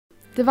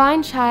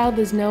Divine Child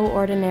is no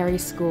ordinary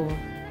school.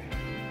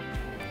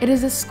 It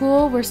is a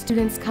school where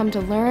students come to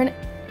learn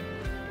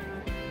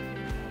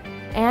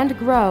and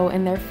grow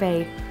in their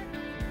faith,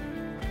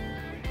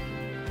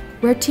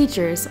 where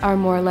teachers are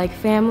more like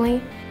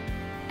family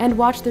and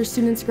watch their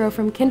students grow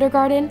from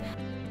kindergarten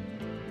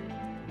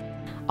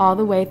all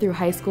the way through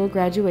high school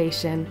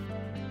graduation.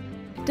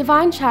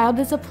 Divine Child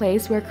is a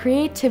place where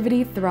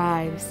creativity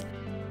thrives.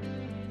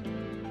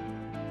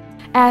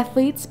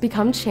 Athletes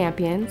become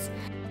champions,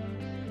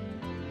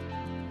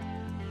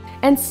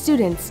 and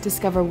students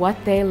discover what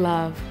they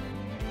love.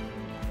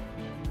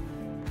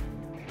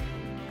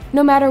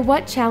 No matter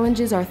what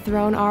challenges are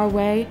thrown our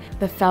way,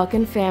 the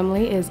Falcon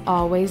family is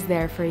always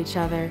there for each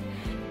other.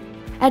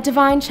 At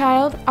Divine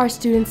Child, our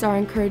students are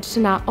encouraged to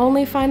not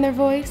only find their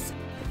voice,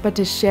 but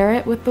to share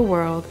it with the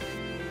world.